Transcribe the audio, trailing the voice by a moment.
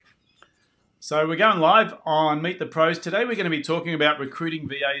So we're going live on Meet the Pros. Today we're going to be talking about recruiting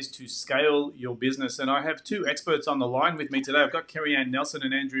VAs to scale your business. And I have two experts on the line with me today. I've got Kerry-Ann Nelson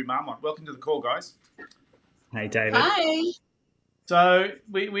and Andrew Marmont. Welcome to the call, guys. Hey, David. Hi. So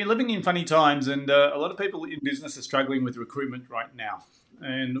we're living in funny times, and a lot of people in business are struggling with recruitment right now.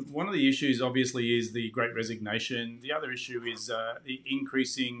 And one of the issues, obviously, is the Great Resignation. The other issue is the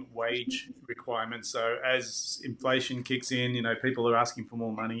increasing wage requirements. So as inflation kicks in, people are asking for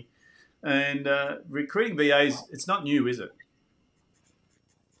more money. And recruiting VAs, it's not new, is it?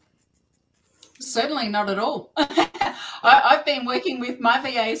 Certainly not at all. I've been working with my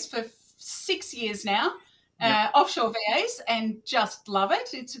VAs for 6 years now, offshore VAs, and just love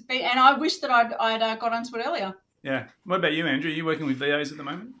it. And I wish that I'd got onto it earlier. Yeah. What about you, Andrew? Are you working with VAs at the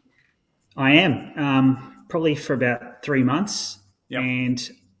moment? I am, probably for about 3 months. Yep. And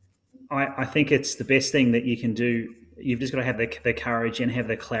I think it's the best thing that you can do. You've just got to have the courage and have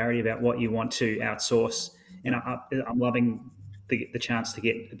the clarity about what you want to outsource. And I'm loving the chance to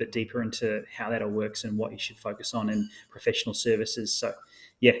get a bit deeper into how that all works and what you should focus on in professional services. So,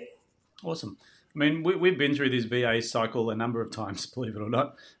 yeah. Awesome. I mean, we've been through this VA cycle a number of times, believe it or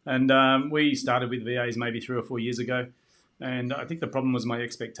not. And we started with VAs maybe 3 or 4 years ago. And I think the problem was my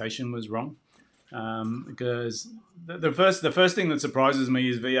expectation was wrong. Because the first thing that surprises me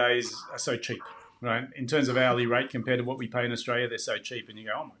is VAs are so cheap. Right, in terms of hourly rate compared to what we pay in Australia, they're so cheap, and you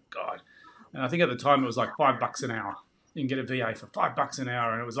go, oh my god! And I think at the time it was like $5 an hour. You can get a VA for $5 an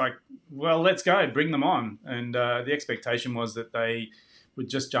hour, and it was like, well, let's go, bring them on. And the expectation was that they would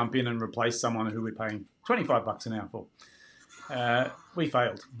just jump in and replace someone who we're paying $25 an hour for. We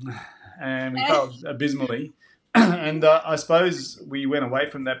failed, and we failed abysmally. And I suppose we went away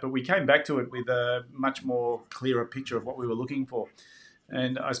from that, but we came back to it with a much more clearer picture of what we were looking for.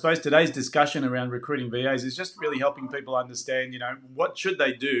 And I suppose today's discussion around recruiting VAs is just really helping people understand, what should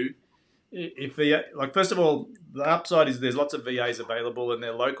they do if they, first of all, the upside is there's lots of VAs available and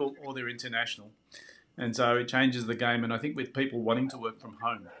they're local or they're international. And so it changes the game. And I think with people wanting to work from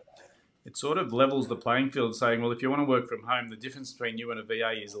home, it sort of levels the playing field saying, well, if you want to work from home, the difference between you and a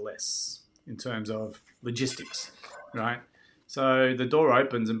VA is less in terms of logistics, right? So the door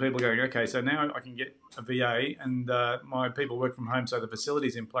opens and people are going, okay, so now I can get a VA and my people work from home, so the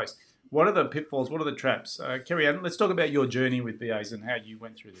facility's in place. What are the pitfalls? What are the traps? Kerry-Ann, let's talk about your journey with VAs and how you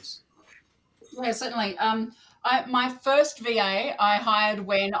went through this. Yeah, certainly. My first VA I hired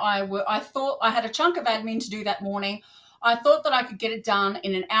when I thought I had a chunk of admin to do that morning. I thought that I could get it done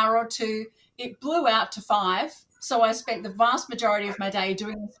in an hour or two. It blew out to 5, so I spent the vast majority of my day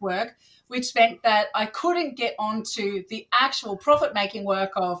doing this work, which meant that I couldn't get onto the actual profit-making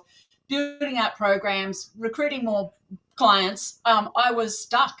work of building out programs, recruiting more clients. I was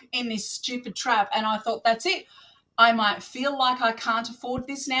stuck in this stupid trap, and I thought, that's it. I might feel like I can't afford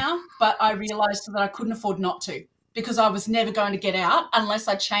this now, but I realised that I couldn't afford not to, because I was never going to get out unless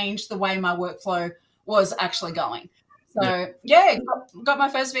I changed the way my workflow was actually going. So, got my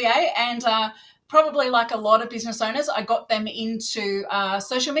first VA, and probably like a lot of business owners, I got them into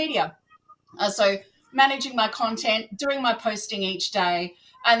social media. So managing my content, doing my posting each day,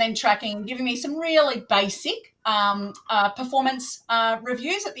 and then tracking, giving me some really basic performance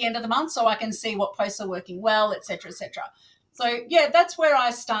reviews at the end of the month so I can see what posts are working well, et cetera, et cetera. So, that's where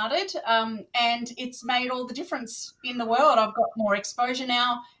I started, and it's made all the difference in the world. I've got more exposure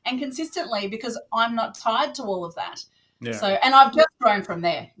now and consistently because I'm not tied to all of that. Yeah. So, and I've just grown from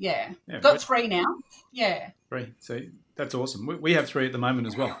there. Yeah got 3 now. Yeah. 3. So that's awesome. We have 3 at the moment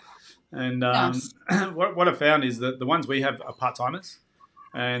as well. And what I found is that the ones we have are part-timers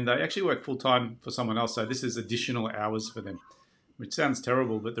and they actually work full-time for someone else. So this is additional hours for them, which sounds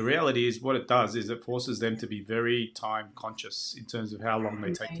terrible. But the reality is what it does is it forces them to be very time conscious in terms of how long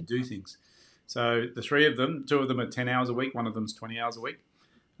they take to do things. So the 3 of them, 2 of them are 10 hours a week. One of them's 20 hours a week.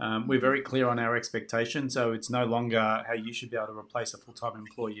 We're very clear on our expectations. So it's no longer how you should be able to replace a full-time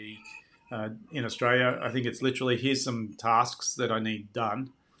employee in Australia. I think it's literally, here's some tasks that I need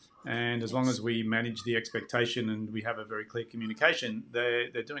done. And as long as we manage the expectation and we have a very clear communication, they're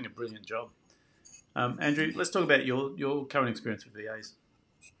doing a brilliant job. Andrew, let's talk about your current experience with VAs.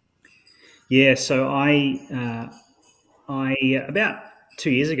 Yeah, so I about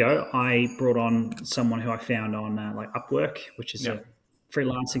 2 years ago, I brought on someone who I found on Upwork, which is a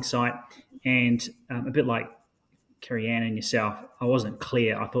freelancing site, and a bit like Kerry-Ann and yourself, I wasn't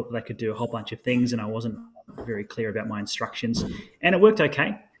clear. I thought they could do a whole bunch of things, and I wasn't very clear about my instructions, and it worked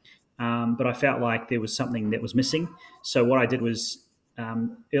okay. But I felt like there was something that was missing. So what I did was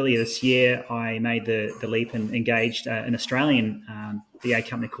earlier this year, I made the leap and engaged an Australian VA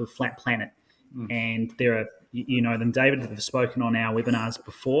company called Flat Planet. And they're you know them, David, that have spoken on our webinars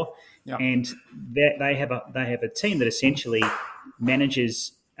before, and they have a team that essentially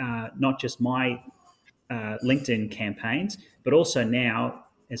manages not just my LinkedIn campaigns, but also now,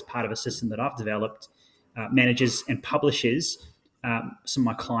 as part of a system that I've developed, manages and publishes some of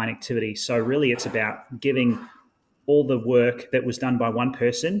my client activity. So really, it's about giving all the work that was done by one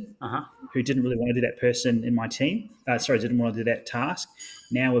person who didn't really want to do that person in my team. Didn't want to do that task.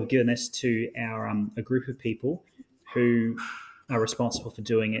 Now we've given this to our a group of people who are responsible for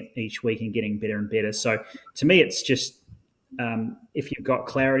doing it each week and getting better and better. So to me, it's just if you've got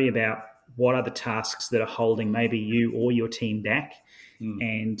clarity about what are the tasks that are holding maybe you or your team back,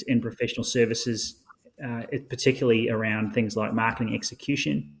 and in professional services, particularly around things like marketing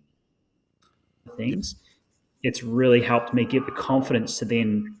execution things, it's really helped me get the confidence to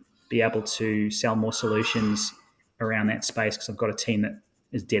then be able to sell more solutions around that space, because I've got a team that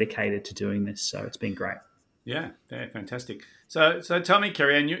is dedicated to doing this. So it's been great. Yeah, fantastic. So tell me,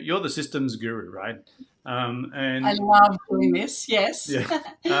 Kerry-Ann, you're the systems guru, right? And I love doing this, yes.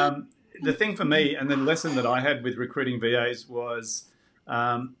 Yeah. The thing for me, and the lesson that I had with recruiting VAs was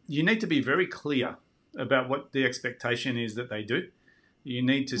you need to be very clear about what the expectation is that they do. You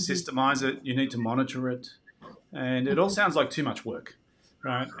need to systemize it. You need to monitor it. And it all sounds like too much work,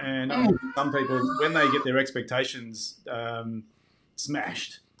 right? And some people, when they get their expectations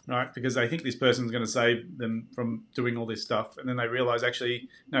smashed, right, because they think this person's going to save them from doing all this stuff, and then they realize, actually,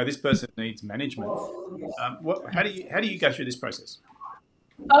 no, this person needs management. How do you go through this process?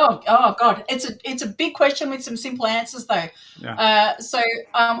 Oh God, it's a big question with some simple answers though. Yeah.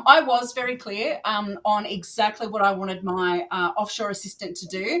 I was very clear on exactly what I wanted my offshore assistant to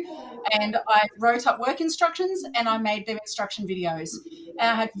do, and I wrote up work instructions and I made them instruction videos. And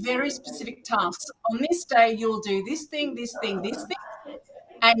I had very specific tasks. On this day, you'll do this thing, this thing, this thing,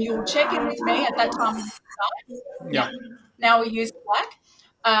 and you'll check in with me at that time. Yeah. Now we use Slack.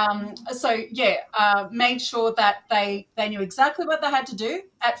 Made sure that they knew exactly what they had to do.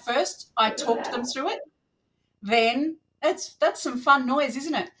 At first, I talked them through it. Then that's some fun noise,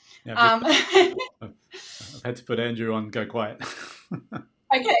 isn't it? Yeah, I've had to put Andrew on go quiet.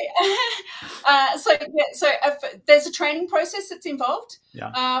 Okay. There's a training process that's involved.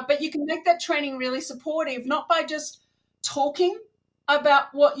 Yeah. But you can make that training really supportive, not by just talking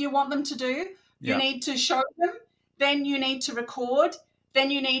about what you want them to do. You need to show them. Then you need to record. Then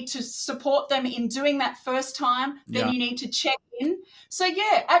you need to support them in doing that first time. Then you need to check in. So,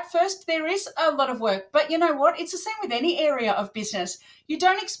 at first there is a lot of work. But you know what? It's the same with any area of business. You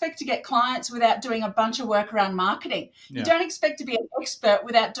don't expect to get clients without doing a bunch of work around marketing. You don't expect to be an expert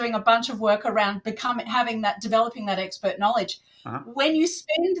without doing a bunch of work around developing that expert knowledge. When you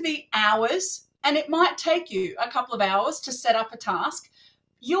spend the hours, and it might take you a couple of hours to set up a task,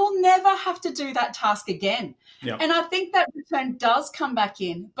 you'll never have to do that task again. Yeah. And I think that return does come back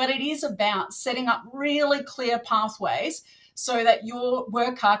in, but it is about setting up really clear pathways so that your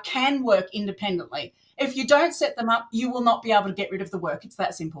worker can work independently. If you don't set them up, you will not be able to get rid of the work. It's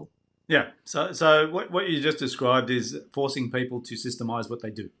that simple. Yeah. So what you just described is forcing people to systemize what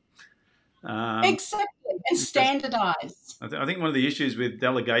they do. Exactly. And standardize. I think one of the issues with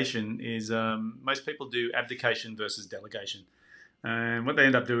delegation is most people do abdication versus delegation. And what they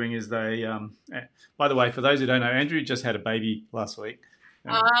end up doing is they, by the way, for those who don't know, Andrew just had a baby last week.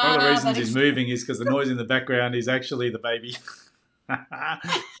 And one of the reasons he's moving is because the noise in the background is actually the baby.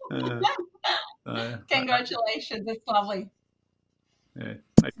 Congratulations. That's lovely. Yeah.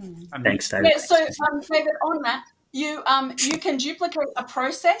 Thanks, David. Yeah, so, David, on that, you can duplicate a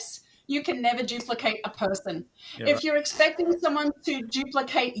process. You can never duplicate a person. Yeah, if you're expecting someone to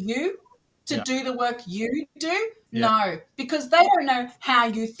duplicate you, to do the work you do, no, because they don't know how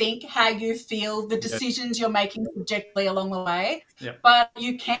you think, how you feel, the decisions you're making subjectively along the way. Yeah. But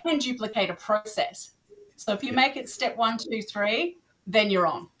you can duplicate a process. So if you make it step 1, 2, 3, then you're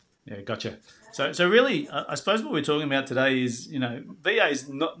on. Yeah, gotcha. So really, I suppose what we're talking about today is, VA is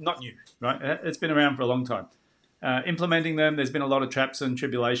not new, right? It's been around for a long time. Implementing them, there's been a lot of traps and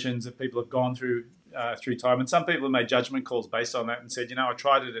tribulations that people have gone through time. And some people have made judgment calls based on that and said, I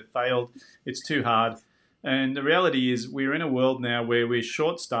tried it, it failed, it's too hard. And the reality is we're in a world now where we're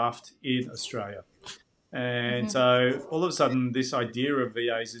short-staffed in Australia. And so all of a sudden this idea of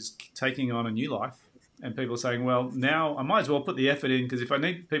VAs is taking on a new life. And people are saying, well, now I might as well put the effort in, because if I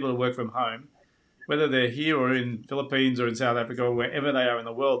need people to work from home, whether they're here or in Philippines or in South Africa or wherever they are in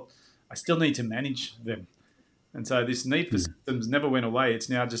the world, I still need to manage them. And so this need for systems never went away. It's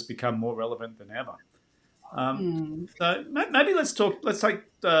now just become more relevant than ever. So maybe let's take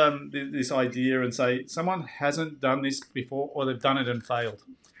this idea and say someone hasn't done this before, or they've done it and failed.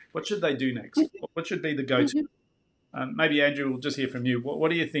 What should they do next? What should be the go-to? Maybe Andrew, we'll just hear from you. What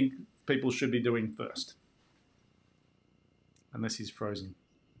do you think people should be doing first? Unless he's frozen,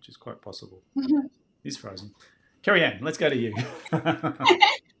 which is quite possible. He's frozen. Carrie Ann, let's go to you.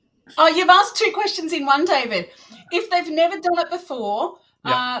 Oh, you've asked two questions in one, David. If they've never done it before,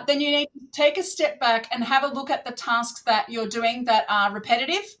 then you need to take a step back and have a look at the tasks that you're doing that are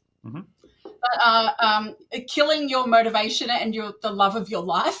repetitive, that are killing your motivation and the love of your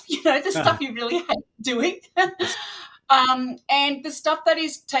life, the stuff you really hate doing, and the stuff that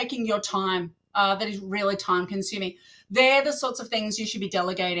is taking your time, that is really time-consuming. They're the sorts of things you should be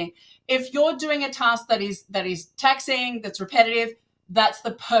delegating. If you're doing a task that is taxing, that's repetitive, that's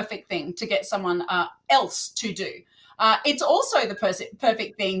the perfect thing to get someone else to do. It's also the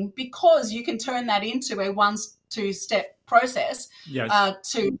perfect thing because you can turn that into a 1-2-step process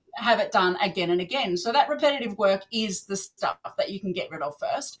to have it done again and again. So that repetitive work is the stuff that you can get rid of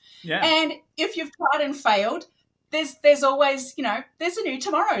first. Yeah. And if you've tried and failed, there's always, there's a new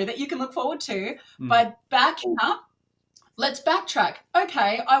tomorrow that you can look forward to by backing up. Let's backtrack.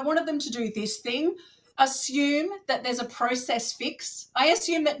 Okay, I wanted them to do this thing. Assume that there's a process fix. I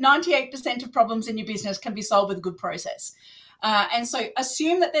assume that 98% of problems in your business can be solved with a good process. And so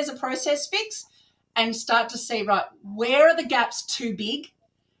assume that there's a process fix and start to see, right, where are the gaps too big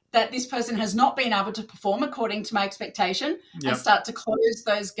that this person has not been able to perform according to my expectation, and start to close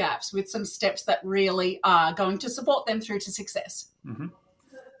those gaps with some steps that really are going to support them through to success. Mm-hmm.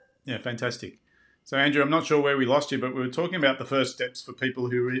 Yeah, fantastic. So, Andrew, I'm not sure where we lost you, but we were talking about the first steps for people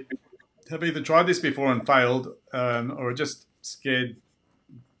who have either tried this before and failed, or are just scared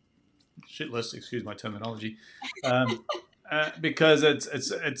shitless, excuse my terminology, because it's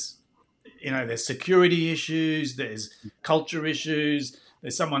there's security issues, there's culture issues,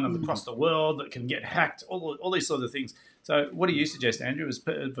 there's someone across the world that can get hacked, all these sorts of things. So what do you suggest, Andrew,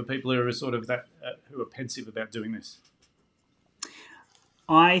 for people who are sort of who are pensive about doing this?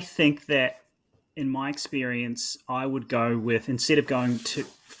 I think that in my experience, I would go with, instead of going to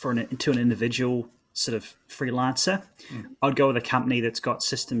an individual sort of freelancer, I'd go with a company that's got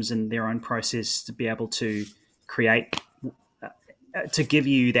systems in their own process to be able to create, to give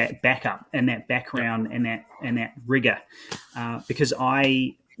you that backup and that background and that rigor. Because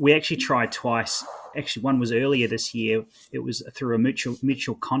we actually tried twice. Actually, one was earlier this year. It was through a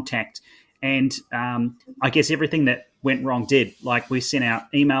mutual contact. And I guess everything that went wrong did. Like, we sent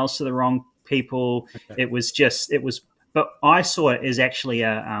out emails to the wrong people. Okay. But I saw it as actually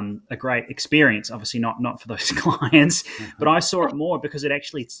a great experience. Obviously not for those clients, but I saw it more because it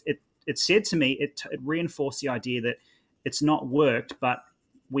actually it said to me, it reinforced the idea that it's not worked, but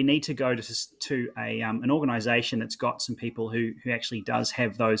we need to go to an organization that's got some people who actually does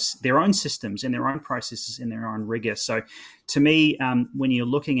have their own systems and their own processes and their own rigor. So to me, when you're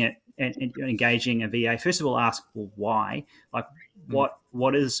looking at engaging a VA, first of all, ask, well, why? Like,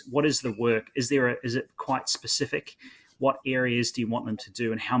 what is the work? Is it quite specific? What areas do you want them to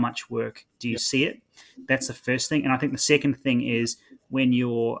do, and how much work do you see it? That's the first thing. And I think the second thing is, when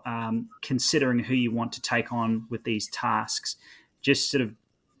you're considering who you want to take on with these tasks, just sort of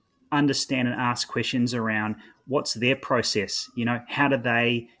understand and ask questions around what's their process. How do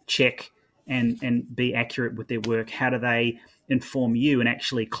they check and be accurate with their work? How do they inform you and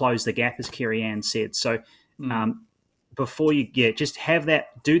actually close the gap, as Carrie Ann said? So before you just have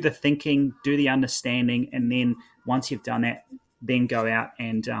that, do the thinking, do the understanding, and then once you've done that, then go out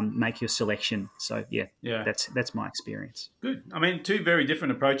and make your selection. So that's my experience. Good. I mean, two very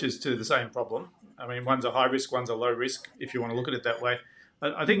different approaches to the same problem. I mean, one's a high risk, one's a low risk, if you want to look at it that way.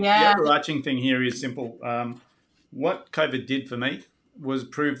 I think the overarching thing here is simple. What COVID did for me was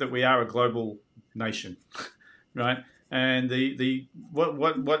prove that we are a global nation, right? And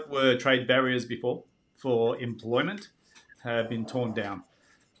what were trade barriers before for employment have been torn down.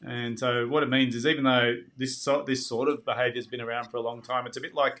 And so what it means is, even though this sort of behaviour has been around for a long time, it's a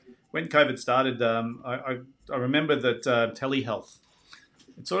bit like when COVID started. I remember that telehealth,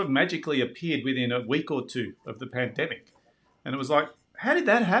 it sort of magically appeared within a week or two of the pandemic. And it was like, how did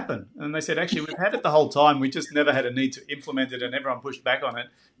that happen? And they said, actually, we've had it the whole time. We just never had a need to implement it, and everyone pushed back on it.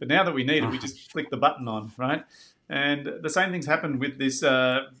 But now that we need it, we just click the button on, right? And the same thing's happened with this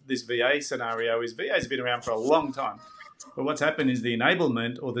VA scenario. Is VA's been around for a long time. But what's happened is the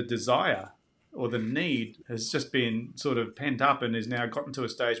enablement or the desire or the need has just been sort of pent up and is now gotten to a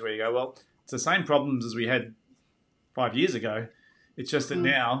stage where you go, well, it's the same problems as we had 5 years ago. It's just that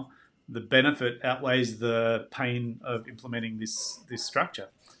now the benefit outweighs the pain of implementing this structure.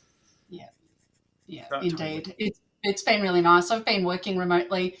 Yeah, indeed. It's been really nice. I've been working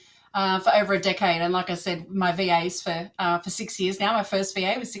remotely for over a decade. And like I said, my VA's for 6 years now. My first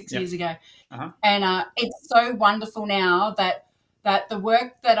VA was 6 years ago. And it's so wonderful now that the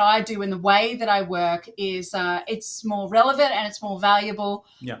work that I do and the way that I work is it's more relevant and it's more valuable.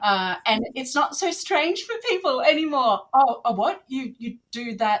 And it's not so strange for people anymore. Oh, what? You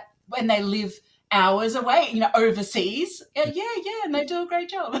do that when they live hours away, overseas? Yeah, and they do a great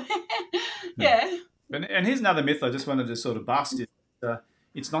job. Yeah. And here's another myth I just wanted to sort of bust.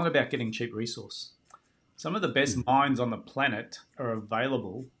 It's not about getting cheap resource. Some of the best minds on the planet are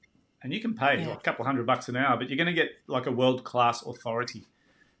available, and you can pay like a couple of $100 an hour, but you're going to get like a world-class authority,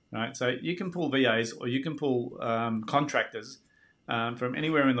 right? So you can pull VAs or you can pull contractors from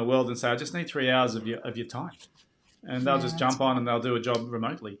anywhere in the world and say, I just need 3 hours of your time. And they'll just jump on and they'll do a job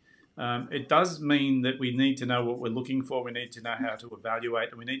remotely. It does mean that we need to know what we're looking for. We need to know how to evaluate,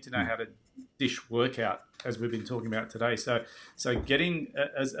 and we need to know how to dish work out, as we've been talking about today. So getting,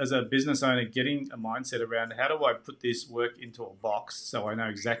 as a business owner, getting a mindset around how do I put this work into a box so I know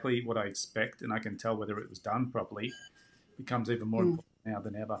exactly what I expect and I can tell whether it was done properly becomes even more important now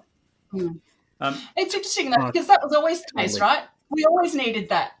than ever. It's interesting, though, because that was always the case, right? We always needed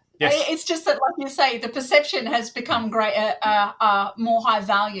that. Yes. It's just that, like you say, the perception has become more high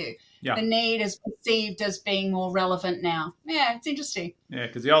value. Yeah. The need is perceived as being more relevant now. Yeah, it's interesting. Yeah,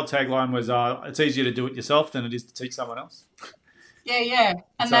 because the old tagline was, it's easier to do it yourself than it is to teach someone else. Yeah.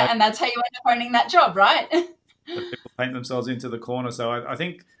 And that's how you end up owning that job, right? People paint themselves into the corner. So I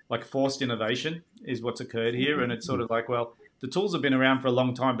think like forced innovation is what's occurred here. And it's sort of like, well, the tools have been around for a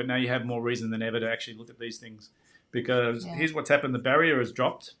long time, but now you have more reason than ever to actually look at these things. Because here's what's happened. The barrier has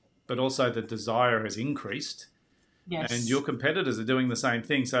dropped, but also the desire has increased. Yes. And your competitors are doing the same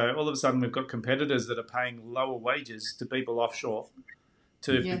thing. So all of a sudden we've got competitors that are paying lower wages to people offshore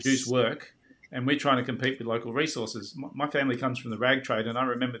to produce work, and we're trying to compete with local resources. My family comes from the rag trade, and I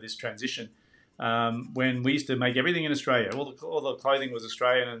remember this transition when we used to make everything in Australia. All the clothing was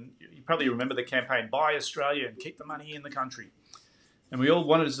Australian, and you probably remember the campaign, Buy Australia and keep the money in the country. And we all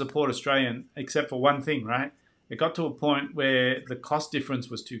wanted to support Australian except for one thing, right? It got to a point where the cost difference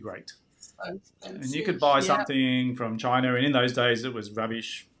was too great. And you could buy something from China, and in those days it was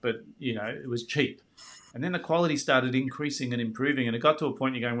rubbish, but it was cheap. And then the quality started increasing and improving, and it got to a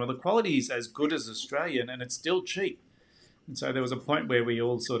point you're going, well, the quality is as good as Australian and it's still cheap. And so there was a point where we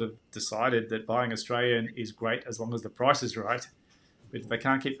all sort of decided that buying Australian is great as long as the price is right. But if they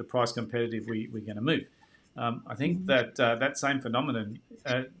can't keep the price competitive, we're going to move. I think that same phenomenon,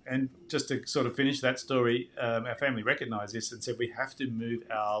 and just to sort of finish that story, our family recognised this and said we have to move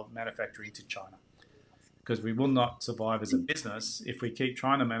our manufacturing to China, because we will not survive as a business if we keep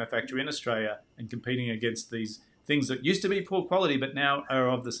trying to manufacture in Australia and competing against these things that used to be poor quality but now are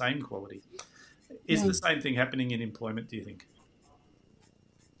of the same quality. Is the same thing happening in employment, do you think?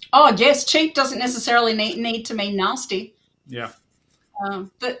 Oh, yes. Cheap doesn't necessarily need to mean nasty. Yeah.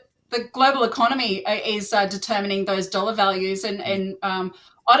 The global economy is determining those dollar values, and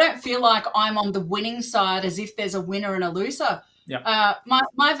I don't feel like I'm on the winning side as if there's a winner and a loser. Yeah.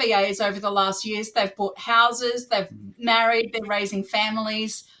 My VAs over the last years, they've bought houses, they've married, they're raising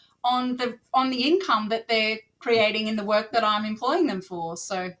families on the income that they're creating in the work that I'm employing them for.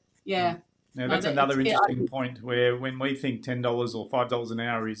 So, yeah. Now, that's another interesting point where when we think $10 or $5 an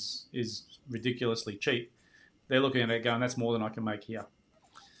hour is ridiculously cheap, they're looking at it going, that's more than I can make here.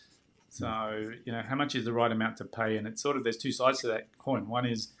 So, how much is the right amount to pay? And it's sort of, there's two sides to that coin. One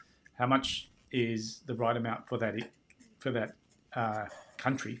is how much is the right amount for that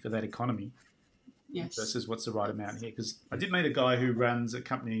country, for that economy, versus what's the right amount here. Because I did meet a guy who runs a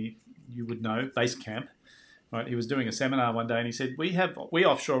company you would know, Basecamp, right? He was doing a seminar one day and he said, we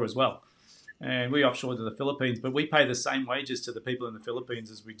offshore as well. And we offshore to the Philippines, but we pay the same wages to the people in the Philippines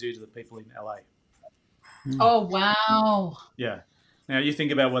as we do to the people in LA. Oh, wow. Yeah. Now, you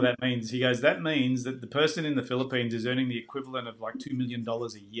think about what that means. He goes, that means that the person in the Philippines is earning the equivalent of like $2 million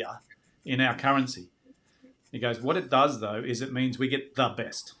a year in our currency. He goes, what it does, though, is it means we get the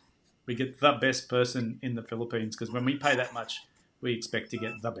best. We get the best person in the Philippines, because when we pay that much, we expect to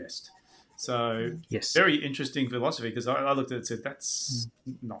get the best. So, very interesting philosophy, because I looked at it and said, that's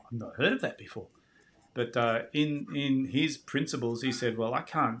I've not heard of that before. But in his principles, he said, well, I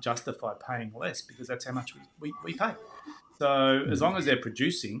can't justify paying less because that's how much we pay. So as long as they're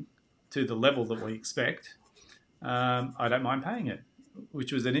producing to the level that we expect, I don't mind paying it,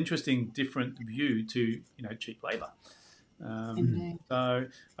 which was an interesting, different view to cheap labour. So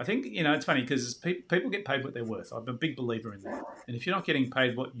I think it's funny because people get paid what they're worth. I'm a big believer in that. And if you're not getting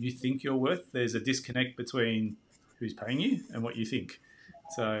paid what you think you're worth, there's a disconnect between who's paying you and what you think.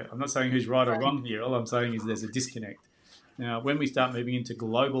 So I'm not saying who's right or wrong here. All I'm saying is there's a disconnect. Now, when we start moving into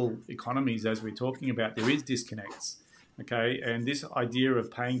global economies, as we're talking about, there is disconnects, okay? And this idea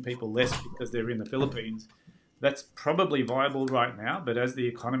of paying people less because they're in the Philippines, that's probably viable right now, but as the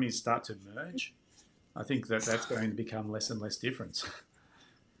economies start to merge, I think that's going to become less and less difference.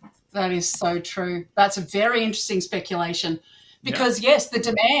 That is so true. That's a very interesting speculation because yes, the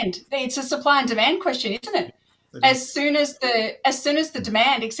demand, it's a supply and demand question, isn't it? As soon as the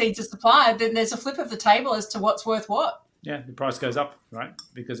demand exceeds the supply, then there's a flip of the table as to what's worth what. Yeah, the price goes up, right?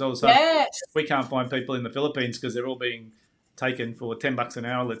 Because all of a sudden we can't find people in the Philippines because they're all being taken for $10 an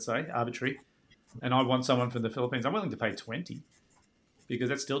hour, let's say, arbitrary. And I want someone from the Philippines. I'm willing to pay 20 because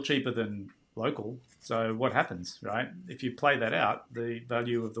that's still cheaper than local. So what happens, right? If you play that out, the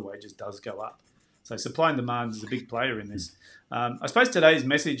value of the wages does go up. So supply and demand is a big player in this. I suppose today's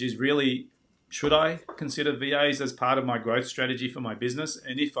message is really, should I consider VAs as part of my growth strategy for my business?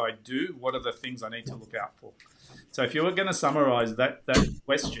 And if I do, what are the things I need to look out for? So if you were going to summarize that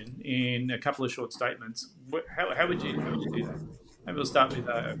question in a couple of short statements, how would you do that? Maybe we'll start with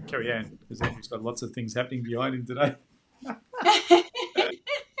Kerry Ann, because Andrew's got lots of things happening behind him today.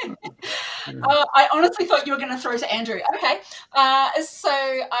 I honestly thought you were going to throw to Andrew. Okay. So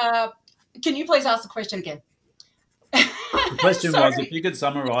can you please ask the question again? The question was, if you could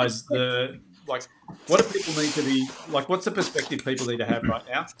summarize what do people need to be, what's the perspective people need to have right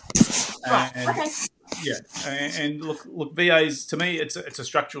now? Right. Okay. Yeah. And look, VAs, to me, it's a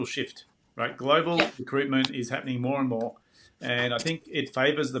structural shift, right? Global recruitment is happening more and more. And I think it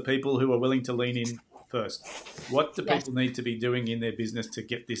favours the people who are willing to lean in first. What do people need to be doing in their business to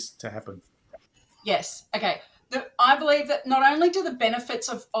get this to happen? Yes. Okay. I believe that not only do the benefits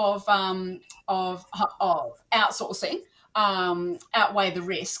of outsourcing outweigh the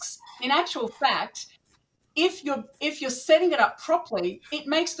risks. In actual fact, if you're setting it up properly, it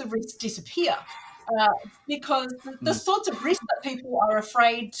makes the risk disappear. Because the sorts of risks that people are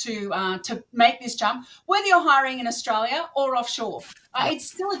afraid to make this jump, whether you're hiring in Australia or offshore, it's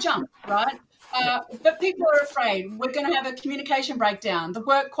still a jump, right? But people are afraid. We're going to have a communication breakdown. The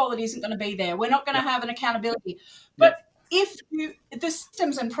work quality isn't going to be there. We're not going to have an accountability. But if the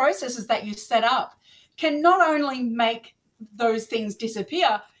systems and processes that you set up can not only make those things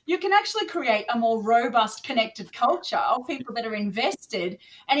disappear, you can actually create a more robust, connected culture of people that are invested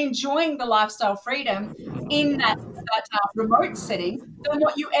and enjoying the lifestyle freedom in that remote setting than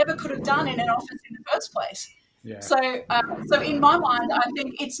what you ever could have done in an office in the first place. Yeah. So in my mind, I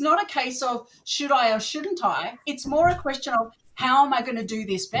think it's not a case of should I or shouldn't I. It's more a question of how am I going to do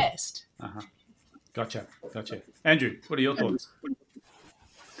this best? Uh-huh. Gotcha. Andrew, what are your thoughts?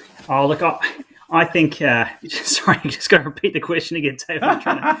 Oh, look, I think, sorry, I just got to repeat the question again, Dave. I'm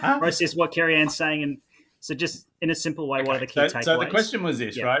trying to process what Kerry Ann's saying. And so just in a simple way, what are the key takeaways? So the question was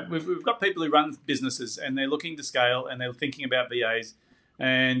this, right? We've got people who run businesses and they're looking to scale and they're thinking about VAs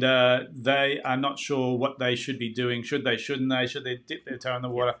and they are not sure what they should be doing. Should they, shouldn't they? Should they dip their toe in the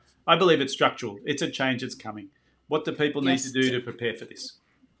water? I believe it's structural. It's a change that's coming. What do people need to do to prepare for this?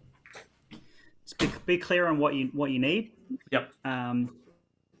 Be clear on what you need. Yep.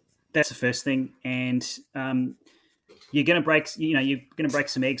 That's the first thing, and you're going to break. You're going to break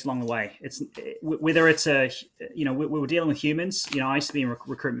some eggs along the way. It's whether it's we're dealing with humans. I used to be in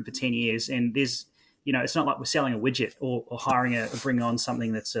recruitment for 10 years, and there's, it's not like we're selling a widget or hiring or bringing on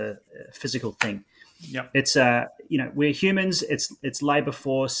something that's a physical thing. Yep. It's we're humans. It's labor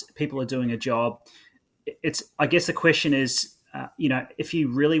force. People are doing a job. I guess the question is, if you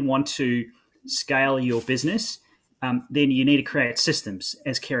really want to scale your business, then you need to create systems,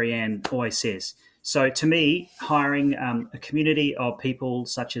 as Kerry Ann always says. So to me, hiring a community of people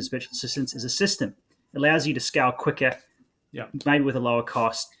such as virtual assistants is a system. It allows you to scale quicker, maybe with a lower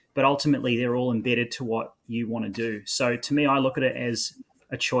cost, but ultimately they're all embedded to what you want to do. So to me, I look at it as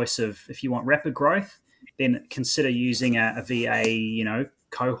a choice of, if you want rapid growth, then consider using a VA,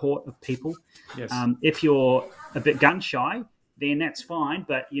 cohort of people. Yes. If you're a bit gun shy, then that's fine,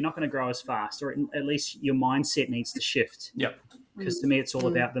 but you're not going to grow as fast, or at least your mindset needs to shift. Yep. Because to me, it's all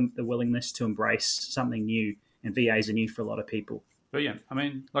about the willingness to embrace something new, and VAs are new for a lot of people. Brilliant. I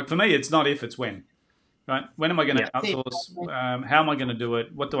mean, for me, it's not if, it's when. Right? When am I going to outsource? How am I going to do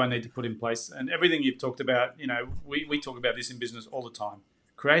it? What do I need to put in place? And everything you've talked about, we talk about this in business all the time.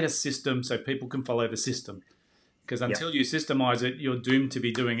 Create a system so people can follow the system. Because until you systemize it, you're doomed to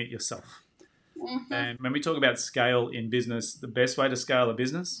be doing it yourself. Mm-hmm. And when we talk about scale in business, the best way to scale a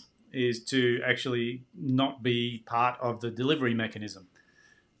business is to actually not be part of the delivery mechanism.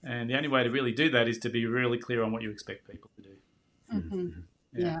 And the only way to really do that is to be really clear on what you expect people to do. Mm-hmm.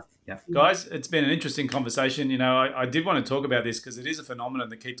 Yeah. Guys, it's been an interesting conversation. I did want to talk about this because it is a phenomenon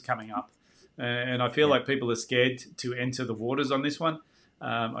that keeps coming up. And I feel like people are scared to enter the waters on this one.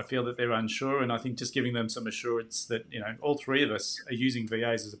 I feel that they're unsure, and I think just giving them some assurance that, all three of us are using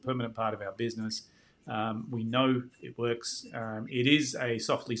VAs as a permanent part of our business. We know it works. It is a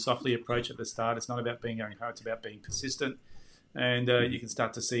softly approach at the start. It's not about being gung ho, it's about being persistent. And you can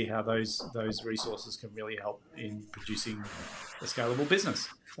start to see how those resources can really help in producing a scalable business.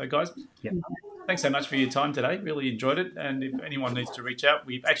 So, guys, thanks so much for your time today. Really enjoyed it. And if anyone needs to reach out,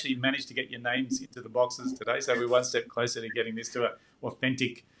 we've actually managed to get your names into the boxes today. So we're one step closer to getting this to an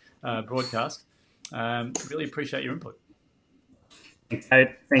authentic broadcast. Really appreciate your input.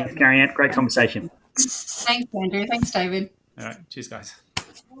 Thanks, Gary. Great conversation. Thanks, Andrew. Thanks, David. All right. Cheers, guys.